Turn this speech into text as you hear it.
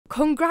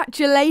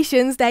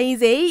Congratulations,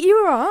 Daisy.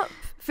 You were up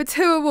for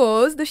 2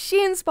 awards, the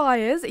She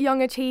Inspires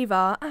Young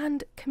Achiever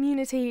and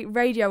Community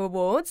Radio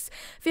Awards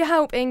for your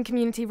help in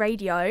community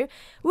radio.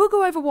 We'll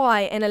go over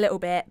why in a little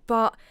bit,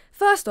 but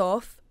first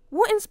off,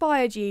 what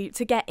inspired you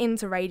to get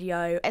into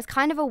radio? It's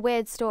kind of a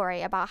weird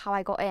story about how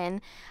I got in.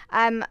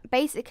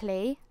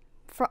 Basically,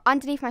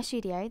 underneath my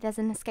studio, there's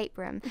an escape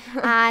room.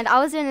 And I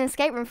was in an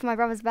escape room for my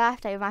brother's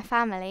birthday with my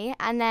family.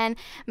 And then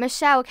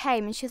Michelle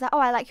came and she was like, oh,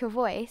 I like your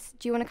voice.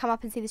 Do you want to come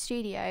up and see the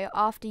studio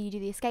after you do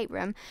the escape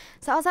room?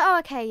 So I was like, oh,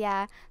 okay,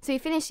 yeah. So we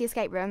finished the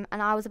escape room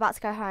and I was about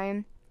to go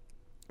home.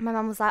 My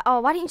mum was like,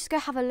 oh, why don't you just go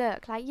have a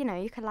look? Like, you know,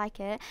 you could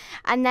like it.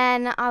 And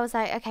then I was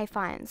like, okay,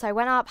 fine. So I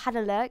went up, had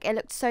a look. It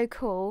looked so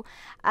cool.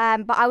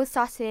 But I was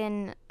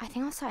starting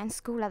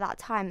school at that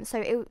time. So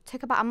it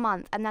took about a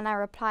month. And then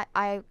I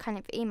kind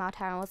of emailed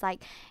her and was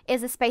like,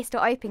 is the space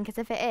still open? Because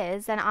if it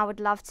is, then I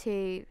would love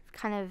to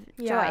kind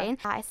of join.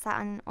 I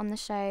sat on the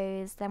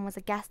shows, then was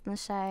a guest on the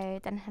show,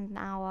 then had an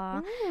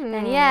hour.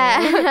 Then,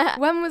 yeah.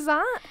 When was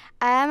that?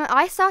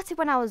 I started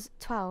when I was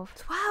 12.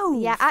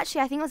 12? Yeah,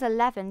 actually, I think it was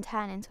 11,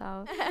 turning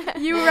 12.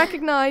 You were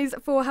recognised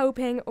for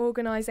helping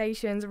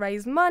organisations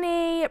raise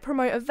money,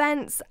 promote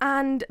events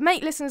and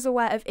make listeners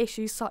aware of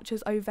issues such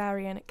as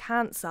ovarian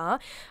cancer.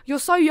 You're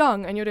so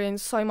young and you're doing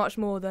so much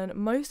more than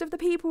most of the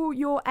people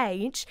your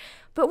age.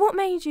 But what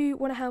made you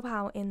want to help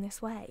out in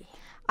this way?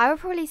 I would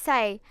probably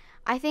say,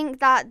 I think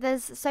that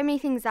there's so many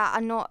things that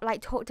are not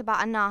like talked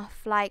about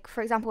enough, like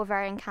for example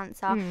ovarian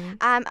cancer,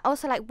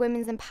 also like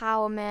women's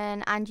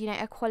empowerment and, you know,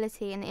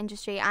 equality in the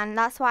industry, and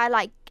that's why I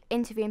like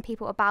interviewing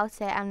people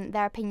about it and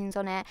their opinions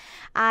on it,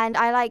 and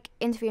I like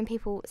interviewing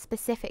people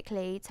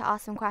specifically to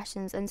ask them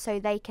questions and so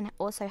they can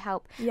also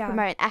help promote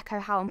and echo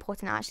how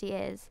important it actually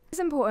is. It's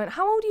important.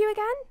 How old are you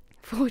again?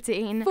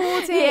 14.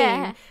 14.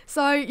 Yeah.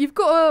 So you've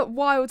got a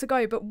while to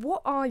go, but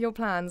what are your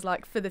plans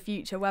like for the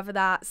future, whether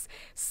that's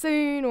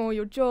soon or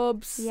your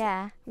jobs?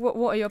 Yeah. What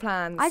are your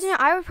plans? I don't know,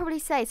 I would probably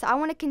say, so I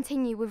want to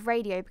continue with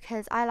radio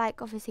because I like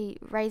obviously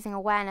raising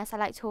awareness, I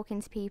like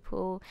talking to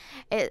people,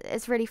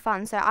 it's really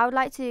fun, so I would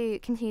like to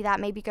continue that,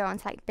 maybe go on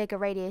to like bigger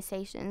radio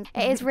stations.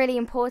 It is really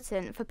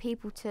important for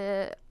people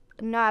to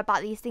know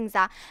about these things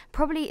that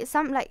probably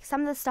some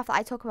of the stuff that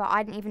I talk about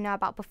I didn't even know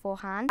about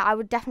beforehand. I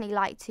would definitely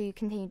like to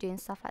continue doing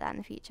stuff like that in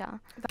the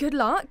future. Good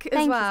luck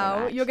as well. well. You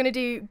so much. You're going to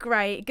do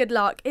great. Good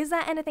luck. Is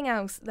there anything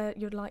else that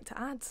you'd like to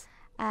add?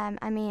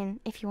 I mean,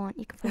 if you want,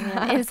 you can follow me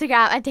on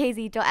Instagram at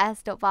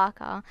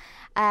daisy.s.barker.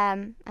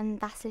 And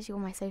that's just all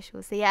my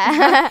socials, so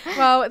yeah.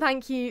 Well,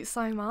 thank you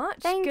so much.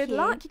 Thank you. Good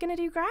luck. You're going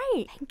to do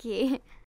great. Thank you.